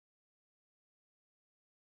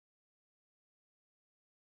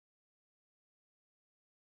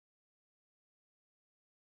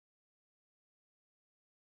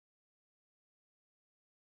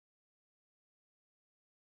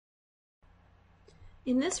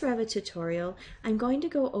In this Revit tutorial, I'm going to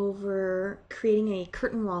go over creating a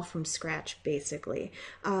curtain wall from scratch, basically.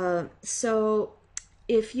 So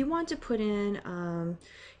if you want to put in,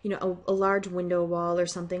 a large window wall or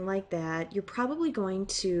something like that, you're probably going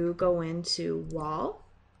to go into Wall,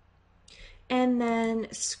 and then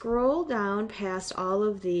scroll down past all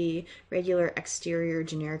of the regular exterior,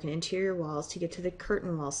 generic, and interior walls to get to the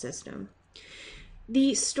curtain wall system.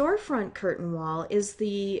 The storefront curtain wall is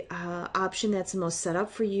the option that's the most set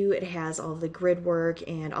up for you. It has all of the grid work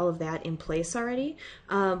and all of that in place already,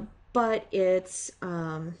 but it's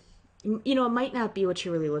it might not be what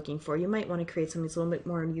you're really looking for. You might want to create something that's a little bit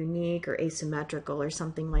more unique or asymmetrical or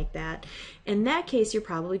something like that. In that case, you're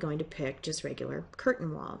probably going to pick just regular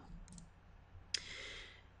curtain wall.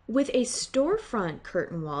 With a storefront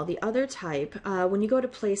curtain wall, the other type, when you go to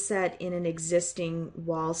place that in an existing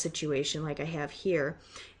wall situation like I have here,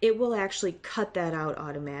 it will actually cut that out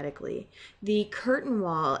automatically. The curtain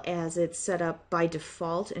wall, as it's set up by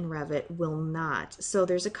default in Revit, will not. So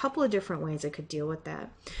there's a couple of different ways I could deal with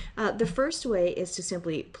that. The first way is to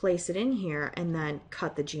simply place it in here and then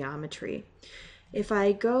cut the geometry. If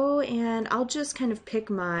I go and I'll just kind of pick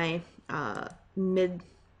my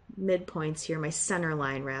midpoints here, my center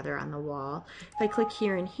line rather, on the wall. If I click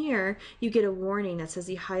here and here, you get a warning that says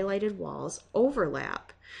the highlighted walls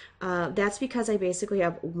overlap. That's because I basically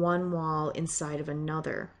have one wall inside of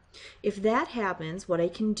another. If that happens, what I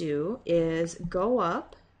can do is go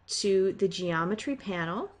up to the geometry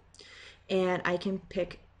panel and I can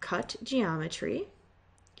pick cut geometry.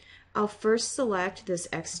 I'll first select this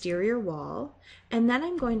exterior wall, and then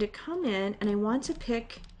I'm going to come in and I want to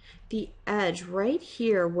pick the edge right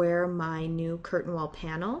here where my new curtain wall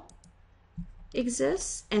panel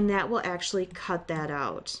exists, and that will actually cut that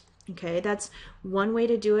out. Okay, that's one way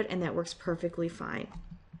to do it, and that works perfectly fine.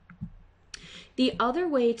 The other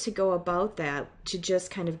way to go about that, to just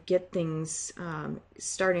kind of get things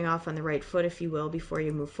starting off on the right foot, if you will, before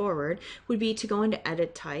you move forward, would be to go into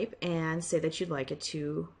Edit Type and say that you'd like it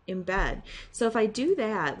to embed. So if I do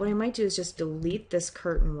that, what I might do is just delete this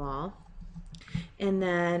curtain wall, and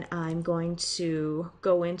then I'm going to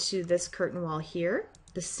go into this curtain wall here,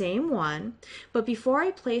 the same one, but before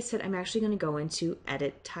I place it, I'm actually going to go into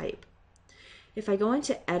Edit Type. If I go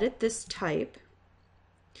into Edit this type,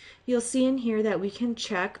 you'll see in here that we can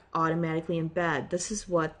check Automatically Embed. This is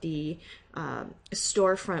what the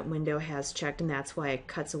storefront window has checked, and that's why it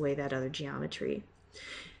cuts away that other geometry.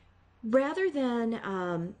 Rather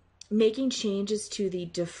than making changes to the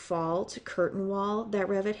default curtain wall that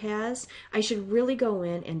Revit has, I should really go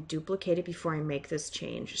in and duplicate it before I make this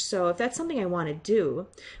change. So if that's something I want to do,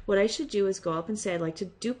 what I should do is go up and say I'd like to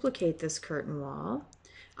duplicate this curtain wall.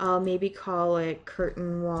 I'll maybe call it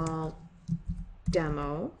curtain wall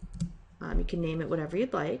demo. You can name it whatever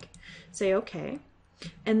you'd like. Say OK.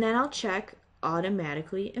 And then I'll check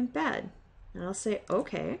Automatically Embed. And I'll say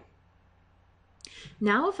OK.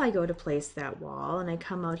 Now if I go to place that wall and I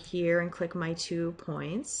come out here and click my 2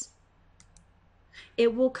 points,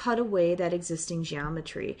 it will cut away that existing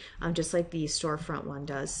geometry, just like the storefront one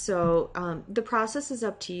does. So the process is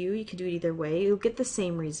up to you. You can do it either way. You'll get the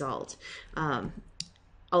same result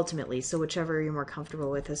ultimately, so whichever you're more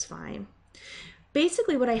comfortable with is fine.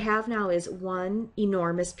 Basically what I have now is one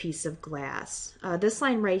enormous piece of glass. This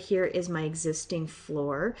line right here is my existing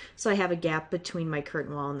floor, so I have a gap between my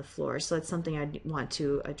curtain wall and the floor, so that's something I want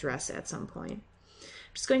to address at some point.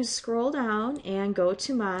 I'm just going to scroll down and go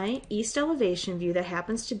to my east elevation view that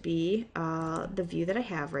happens to be the view that I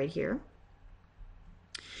have right here.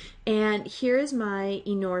 And here is my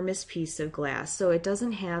enormous piece of glass, so it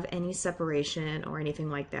doesn't have any separation or anything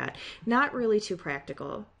like that. Not really too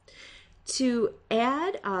practical. To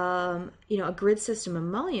add a grid system of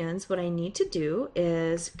mullions, what I need to do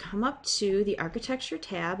is come up to the Architecture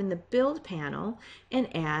tab in the Build panel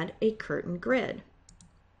and add a curtain grid.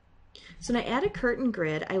 So when I add a curtain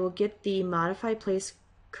grid, I will get the Modify Place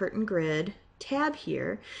Curtain Grid tab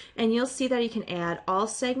here, and you'll see that you can add all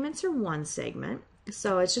segments or one segment.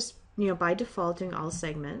 So it's just by default doing all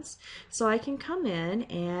segments. So I can come in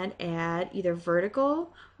and add either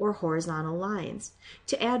vertical or horizontal lines.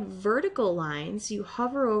 To add vertical lines, you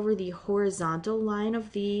hover over the horizontal line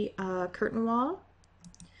of the curtain wall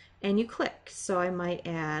and you click. So I might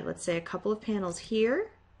add, let's say, a couple of panels here,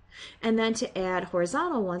 and then to add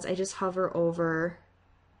horizontal ones, I just hover over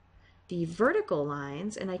the vertical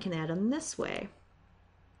lines and I can add them this way.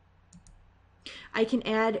 I can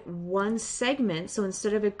add one segment, so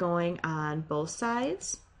instead of it going on both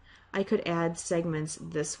sides, I could add segments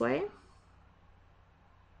this way.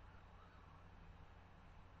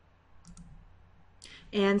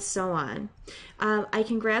 and so on. I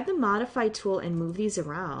can grab the modify tool and move these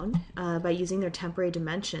around by using their temporary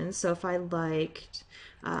dimensions. So if I liked,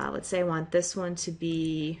 let's say I want this one to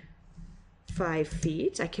be 5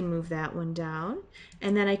 feet, I can move that one down,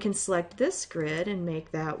 and then I can select this grid and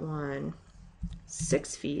make that one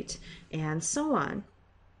 6 feet, and so on.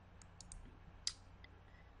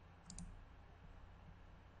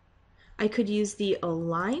 I could use the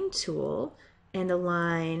align tool and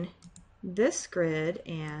align this grid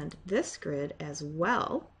and this grid as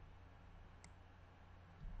well.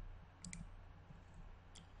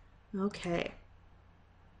 Okay.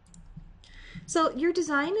 So your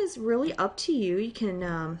design is really up to you. You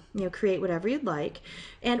can create whatever you'd like.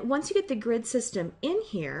 And once you get the grid system in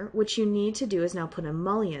here, what you need to do is now put in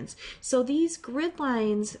mullions. So these grid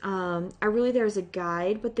lines are really there as a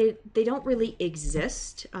guide, but they don't really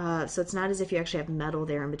exist. So it's not as if you actually have metal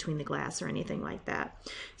there in between the glass or anything like that.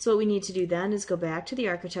 So what we need to do then is go back to the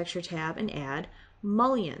Architecture tab and add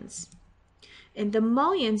mullions. And the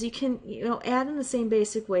mullions you can add in the same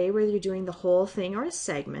basic way, whether you're doing the whole thing or a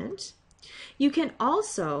segment. You can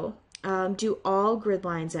also do all grid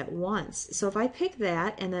lines at once. So if I pick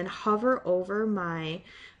that and then hover over my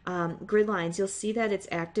grid lines, you'll see that it's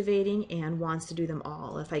activating and wants to do them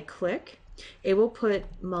all. If I click, it will put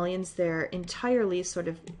mullions there entirely sort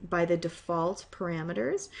of by the default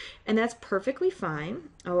parameters, and that's perfectly fine.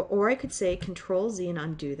 Or I could say Control Z and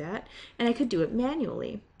undo that, and I could do it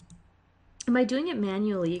manually. And by doing it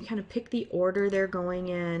manually, you kind of pick the order they're going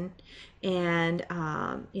in, and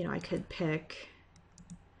I could pick,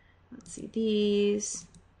 let's see, these,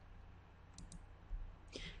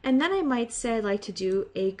 and then I might say I'd like to do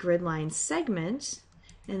a grid line segment,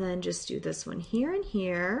 and then just do this one here and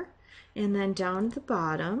here, and then down at the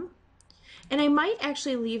bottom, and I might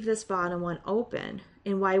actually leave this bottom one open.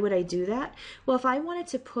 And why would I do that? Well, if I wanted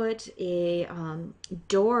to put a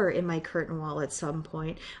door in my curtain wall at some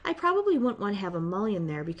point, I probably wouldn't want to have a mullion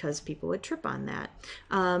there because people would trip on that.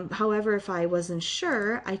 However, if I wasn't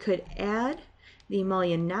sure, I could add the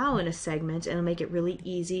mullion now in a segment and it'll make it really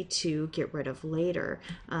easy to get rid of later.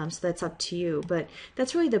 So that's up to you. But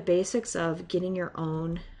that's really the basics of getting your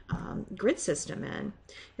own grid system in.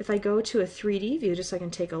 If I go to a 3D view, just so I can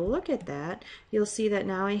take a look at that, you'll see that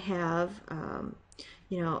now I have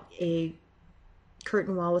a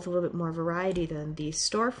curtain wall with a little bit more variety than the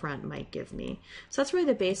storefront might give me. So that's really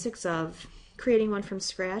the basics of creating one from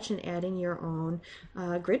scratch and adding your own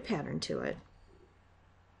grid pattern to it.